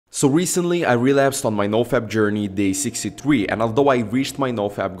So recently I relapsed on my NoFap journey day 63, and although I reached my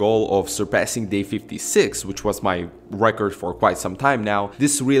NoFap goal of surpassing day 56, which was my record for quite some time now,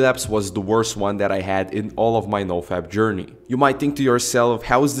 this relapse was the worst one that I had in all of my NoFap journey. You might think to yourself,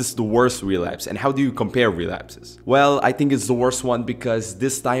 how is this the worst relapse and how do you compare relapses? Well, I think it's the worst one because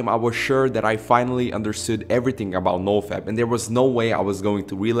this time I was sure that I finally understood everything about NoFap and there was no way I was going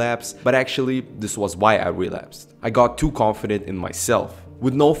to relapse, but actually this was why I relapsed. I got too confident in myself.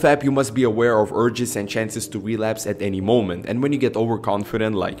 With NoFap, you must be aware of urges and chances to relapse at any moment, and when you get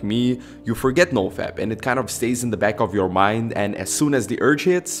overconfident like me, you forget NoFap and it kind of stays in the back of your mind, and as soon as the urge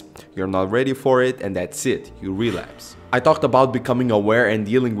hits, you're not ready for it and that's it, you relapse. I talked about becoming aware and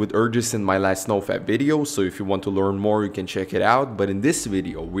dealing with urges in my last NoFap video, so if you want to learn more you can check it out, but in this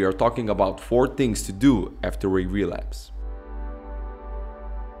video we are talking about 4 things to do after a relapse.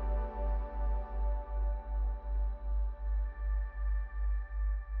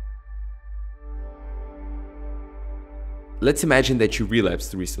 Let's imagine that you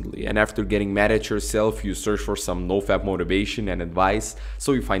relapsed recently and after getting mad at yourself you search for some NoFap motivation and advice,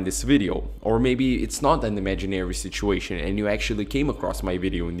 so you find this video. Or maybe it's not an imaginary situation and you actually came across my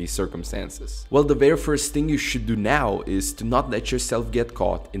video in these circumstances. Well, the very first thing you should do now is to not let yourself get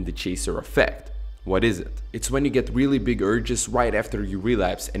caught in the chaser effect. What is it? It's when you get really big urges right after you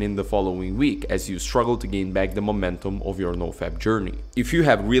relapse and in the following week as you struggle to gain back the momentum of your NoFap journey. If you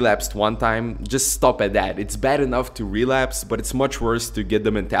have relapsed one time, just stop at that. It's bad enough to relapse, but it's much worse to get the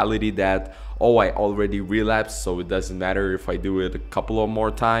mentality that, oh, I already relapsed, so it doesn't matter if I do it a couple of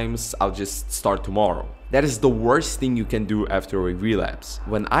more times, I'll just start tomorrow. That is the worst thing you can do after a relapse.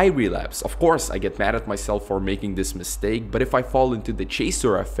 When I relapse, of course I get mad at myself for making this mistake, but if I fall into the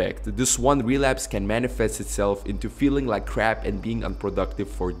chaser effect, this one relapse can manifest itself into feeling like crap and being unproductive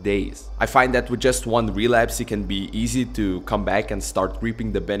for days. I find that with just one relapse it can be easy to come back and start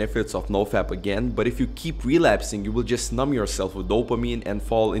reaping the benefits of NoFap again, but if you keep relapsing you will just numb yourself with dopamine and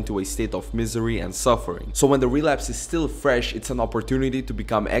fall into a state of misery and suffering. So when the relapse is still fresh, it's an opportunity to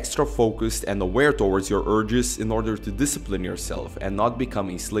become extra focused and aware towards your urges in order to discipline yourself and not become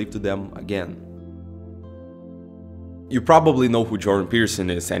a slave to them again. You probably know who Jordan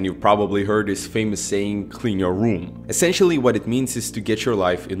Peterson is and you've probably heard his famous saying, clean your room. Essentially what it means is to get your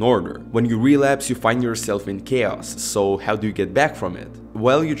life in order. When you relapse you find yourself in chaos, so how do you get back from it?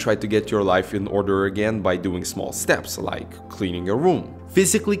 Well, you try to get your life in order again by doing small steps like cleaning your room.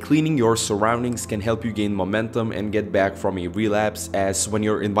 Physically cleaning your surroundings can help you gain momentum and get back from a relapse, as when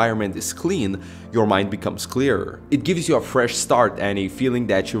your environment is clean, your mind becomes clearer. It gives you a fresh start and a feeling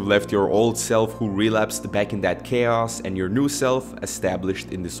that you've left your old self who relapsed back in that chaos and your new self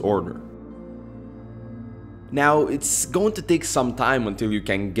established in disorder. Now, it's going to take some time until you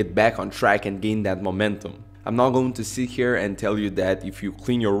can get back on track and gain that momentum. I'm not going to sit here and tell you that if you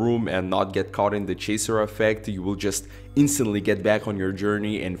clean your room and not get caught in the chaser effect, you will just instantly get back on your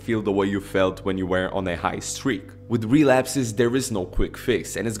journey and feel the way you felt when you were on a high streak. With relapses, there is no quick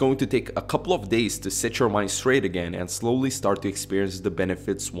fix, and it's going to take a couple of days to set your mind straight again and slowly start to experience the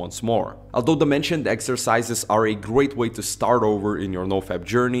benefits once more. Although the mentioned exercises are a great way to start over in your NoFap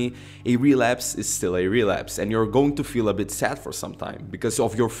journey, a relapse is still a relapse, and you're going to feel a bit sad for some time because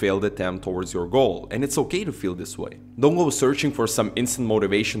of your failed attempt towards your goal, and it's okay to feel this way. Don't go searching for some instant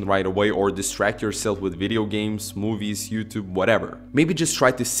motivation right away or distract yourself with video games, movies, YouTube, whatever. Maybe just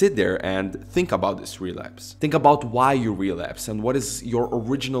try to sit there and think about this relapse. Think about why you relapse and what is your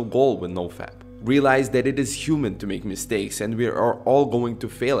original goal with NoFap. Realize that it is human to make mistakes and we are all going to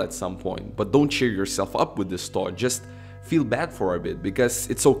fail at some point, but don't cheer yourself up with this thought. Just feel bad for a bit because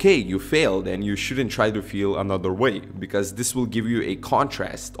it's okay, you failed and you shouldn't try to feel another way because this will give you a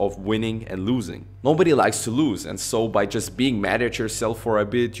contrast of winning and losing. Nobody likes to lose, and so by just being mad at yourself for a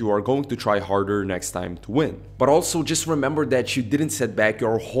bit, you are going to try harder next time to win. But also just remember that you didn't set back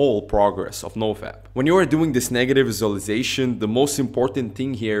your whole progress of NoFap. When you are doing this negative visualization, the most important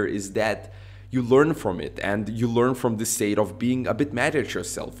thing here is that you learn from it and you learn from this state of being a bit mad at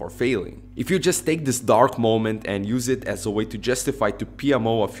yourself for failing. If you just take this dark moment and use it as a way to justify to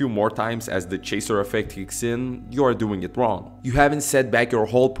PMO a few more times as the chaser effect kicks in, you are doing it wrong. You haven't set back your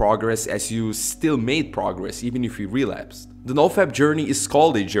whole progress as you still made progress even if you relapsed. The NoFap journey is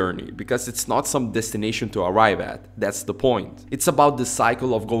called a journey because it's not some destination to arrive at. That's the point. It's about the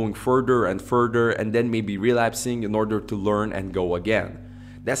cycle of going further and further and then maybe relapsing in order to learn and go again.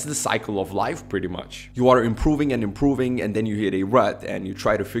 That's the cycle of life pretty much. You are improving and improving and then you hit a rut and you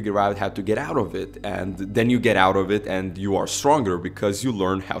try to figure out how to get out of it, and then you get out of it and you are stronger because you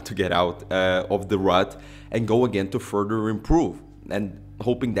learn how to get out of the rut and go again to further improve, and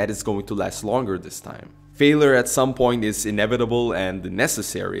hoping that it's going to last longer this time. Failure at some point is inevitable and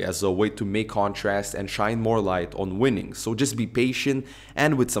necessary as a way to make contrast and shine more light on winning. So just be patient,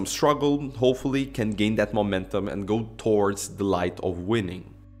 and with some struggle, hopefully can gain that momentum and go towards the light of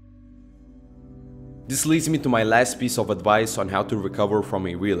winning. This leads me to my last piece of advice on how to recover from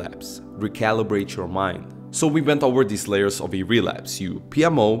a relapse. Recalibrate your mind. So we went over these layers of a relapse. You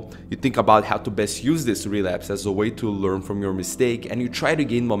PMO, you think about how to best use this relapse as a way to learn from your mistake, and you try to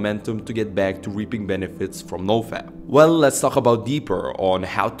gain momentum to get back to reaping benefits from NoFap. Well, let's talk about deeper on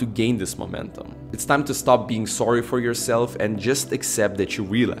how to gain this momentum. It's time to stop being sorry for yourself and just accept that you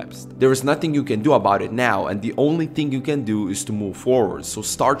relapsed. There is nothing you can do about it now, and the only thing you can do is to move forward. So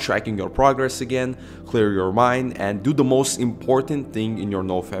start tracking your progress again, clear your mind, and do the most important thing in your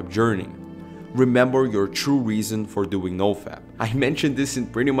NoFap journey. Remember your true reason for doing NoFap. I mentioned this in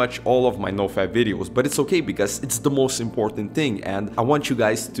pretty much all of my NoFap videos, but it's okay because it's the most important thing, and I want you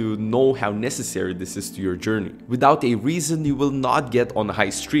guys to know how necessary this is to your journey. Without a reason, you will not get on high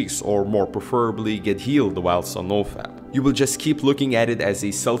streaks, or more preferably get healed whilst on NoFap. You will just keep looking at it as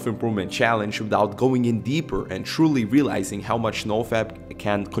a self-improvement challenge without going in deeper and truly realizing how much NoFap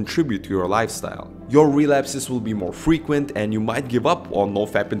can contribute to your lifestyle. Your relapses will be more frequent, and you might give up on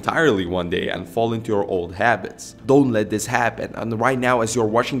NoFap entirely one day and fall into your old habits. Don't let this happen, and right now as you're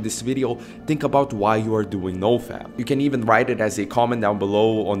watching this video, think about why you are doing NoFap. You can even write it as a comment down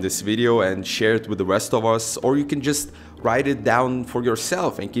below on this video and share it with the rest of us, or you can just write it down for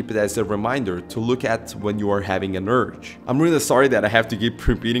yourself and keep it as a reminder to look at when you are having an urge. I'm really sorry that I have to keep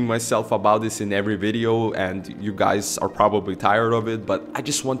repeating myself about this in every video, and you guys are probably tired of it, but I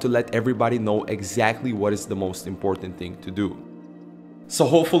just want to let everybody know exactly what is the most important thing to do. So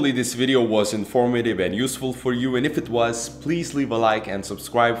hopefully this video was informative and useful for you, and if it was, please leave a like and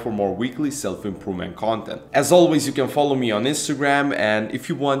subscribe for more weekly self-improvement content. As always, you can follow me on Instagram, and if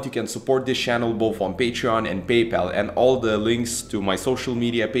you want, you can support this channel both on Patreon and PayPal, and all the links to my social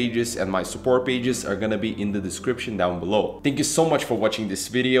media pages and my support pages are gonna be in the description down below. Thank you so much for watching this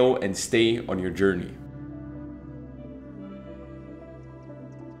video, and stay on your journey.